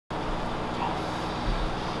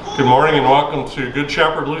Good morning and welcome to Good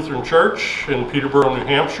Shepherd Lutheran Church in Peterborough, New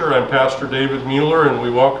Hampshire. I'm Pastor David Mueller, and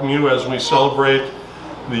we welcome you as we celebrate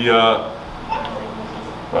the,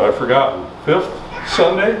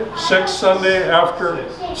 sixth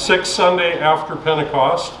Sunday after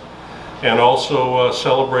Pentecost, and also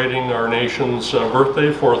celebrating our nation's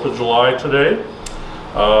birthday, 4th of July today.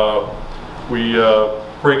 We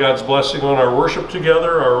pray God's blessing on our worship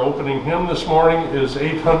together. Our opening hymn this morning is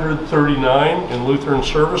 839 in Lutheran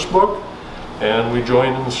Service Book, and we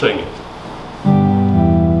join in the singing.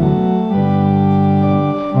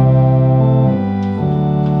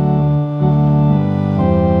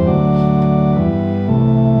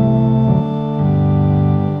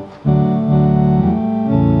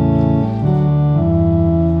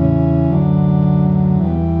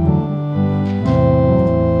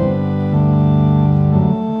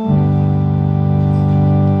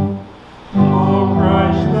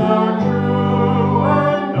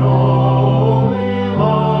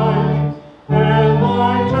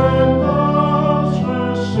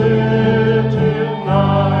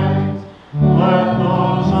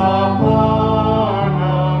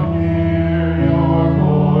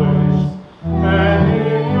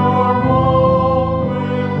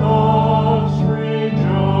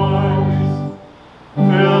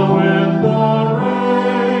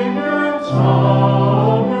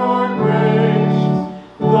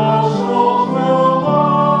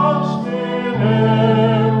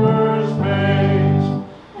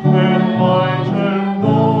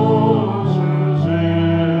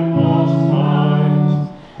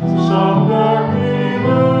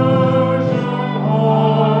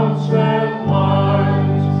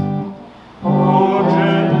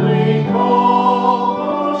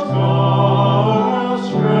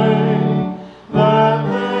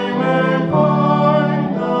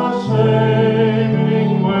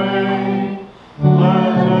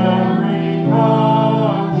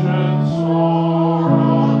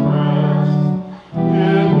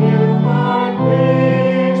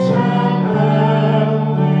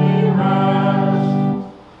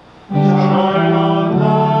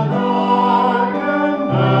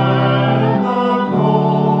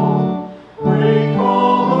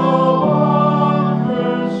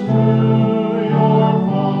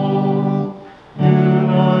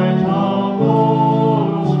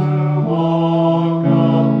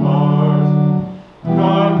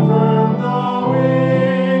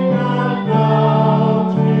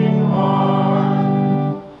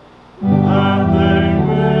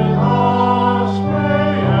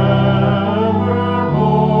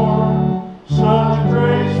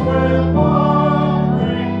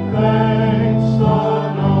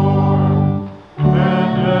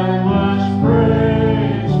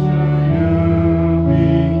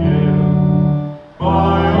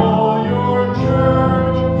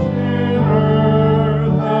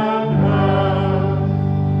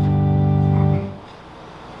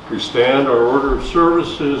 Stand. Our order of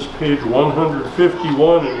service is page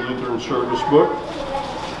 151 in Lutheran Service Book.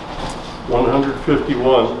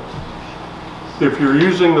 151. If you're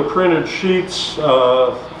using the printed sheets,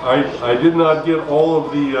 I did not get all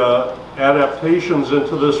of the adaptations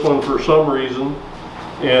into this one for some reason,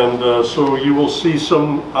 and so you will see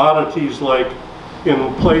some oddities, like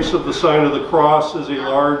in place of the sign of the cross is a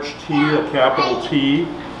large T, a capital T.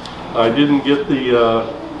 I didn't get the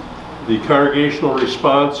congregational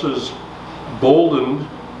responses boldened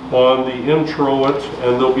on the introit,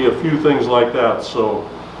 and there'll be a few things like that. So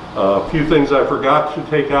a few things I forgot to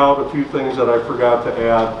take out, a few things that I forgot to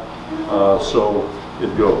add, so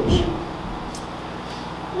it goes.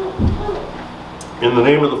 In the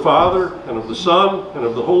name of the Father, and of the Son, and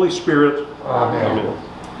of the Holy Spirit. Amen. Amen.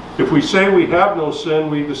 If we say we have no sin,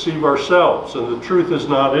 we deceive ourselves, and the truth is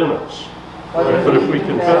not in us. But if we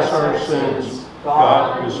confess our sins,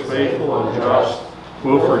 God, who is faithful and just,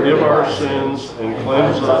 will forgive our sins and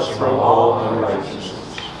cleanse us from all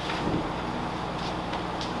unrighteousness.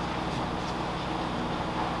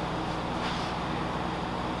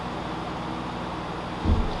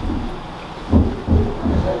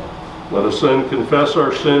 Let us then confess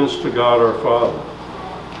our sins to God our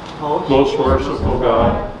Father. Most merciful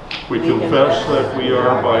God, we confess that we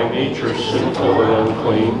are by nature sinful and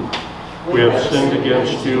unclean. We have sinned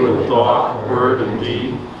against you in thought, word, and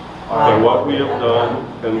deed, by what we have done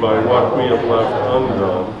and by what we have left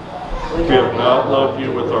undone. We have not loved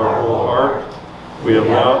you with our whole heart. We have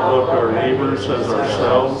not loved our neighbors as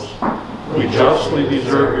ourselves. We justly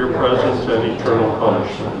deserve your present and eternal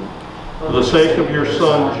punishment. For the sake of your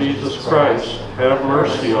Son, Jesus Christ, have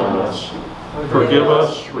mercy on us. Forgive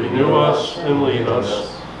us, renew us, and lead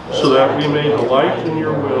us, so that we may delight in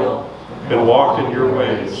your will and walk in your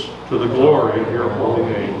ways, to the glory of your holy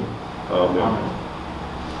name. Amen.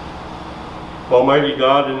 Almighty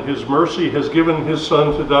God, in his mercy, has given his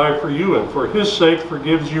Son to die for you, and for his sake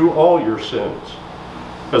forgives you all your sins.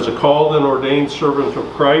 As a called and ordained servant of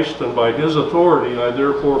Christ, and by his authority, I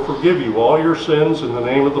therefore forgive you all your sins in the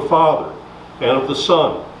name of the Father, and of the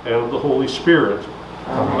Son, and of the Holy Spirit.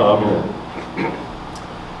 Amen.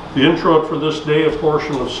 The introit for this day, a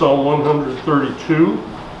portion of Psalm 132,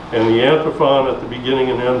 and the antiphon at the beginning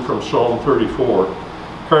and end from Psalm 34.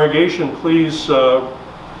 Congregation, please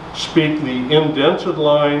speak the indented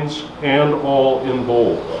lines and all in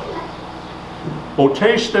bold. O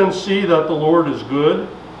taste and see that the Lord is good.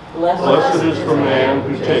 Blessed is the man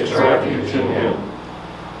who takes refuge in him.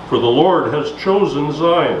 For the Lord has chosen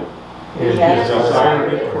Zion. He has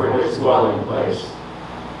desired it for his dwelling place.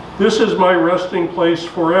 This is my resting place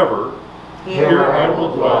forever. Here I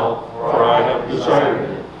will dwell, for I have desired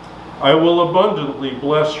it. I will abundantly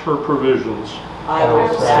bless her provisions. I will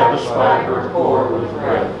satisfy her poor with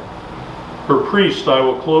bread. Her priest I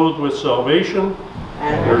will clothe with salvation,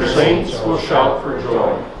 and her saints will shout for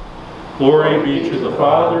joy. Glory be to the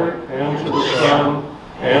Father, and to the Son,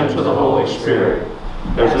 and to the Holy Spirit,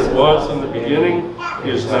 as it was in the beginning,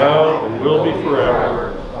 is now, and will be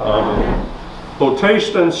forever. Amen. O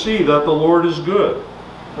taste and see that the Lord is good.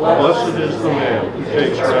 Blessed is the man who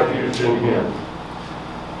takes refuge in him.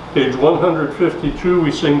 Page 152,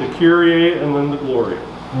 we sing the Kyrie and then the Gloria.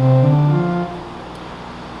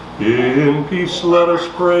 In peace let us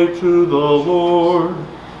pray to the Lord.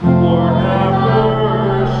 Lord, have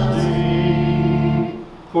mercy.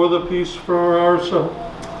 For the peace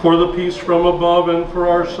from above and for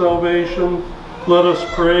our salvation, let us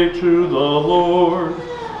pray to the Lord.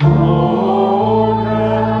 Lord,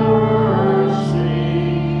 have mercy.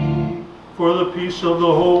 For the peace of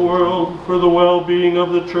the whole world, for the well-being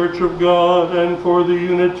of the Church of God, and for the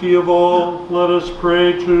unity of all, let us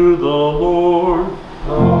pray to the Lord.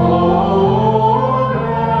 Lord,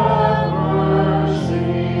 have mercy.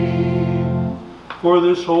 For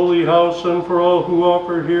this holy house and for all who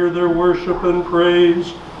offer here their worship and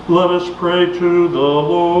praise, let us pray to the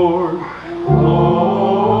Lord.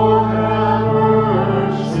 Lord, have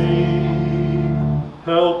mercy.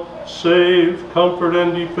 Help, save, comfort,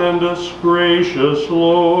 and defend us, gracious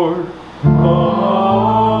Lord. Amen.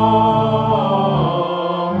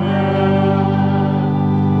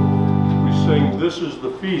 We sing This is the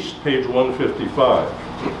Feast, page 155.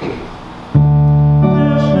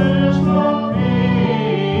 This is the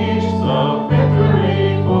feast of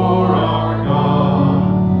victory for our God.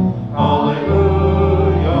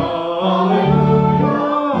 Alleluia, alleluia,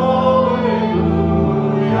 alleluia.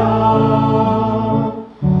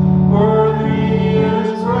 Worthy is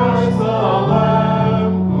Christ the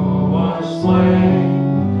Lamb who was slain,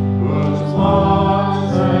 whose blood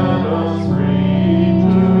set us free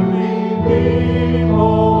to be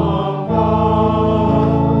people of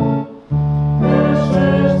God.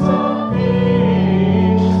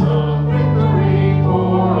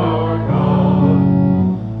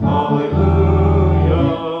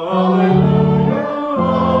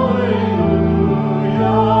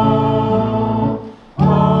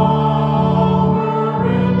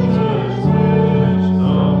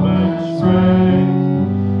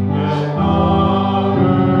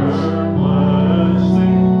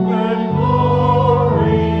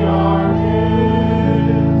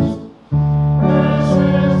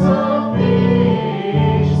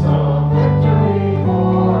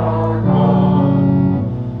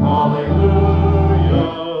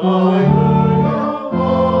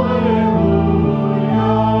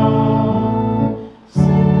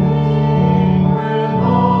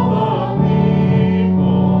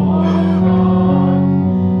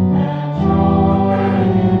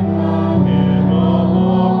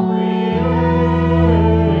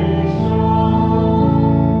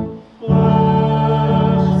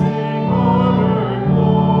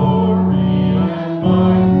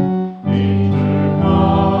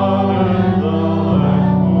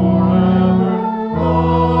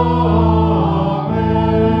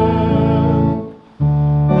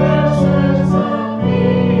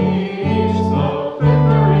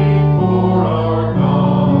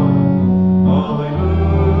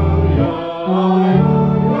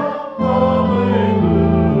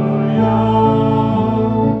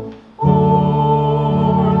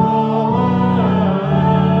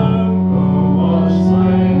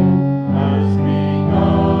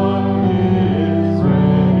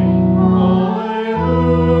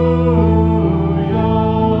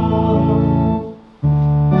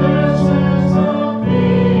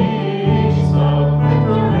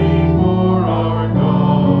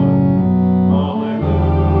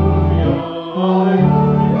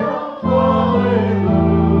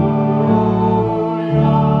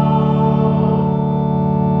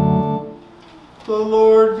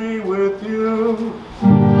 Lord be with you.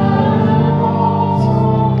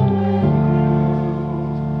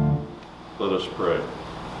 Let us pray.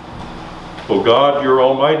 O God, your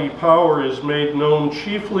almighty power is made known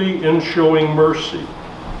chiefly in showing mercy.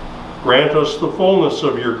 Grant us the fullness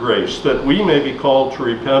of your grace, that we may be called to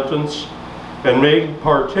repentance and made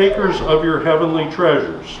partakers of your heavenly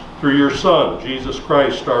treasures, through your Son, Jesus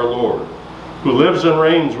Christ our Lord, who lives and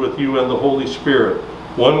reigns with you and the Holy Spirit,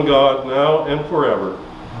 one God, now and forever.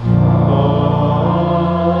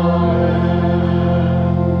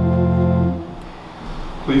 Amen.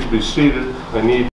 Please be seated. I need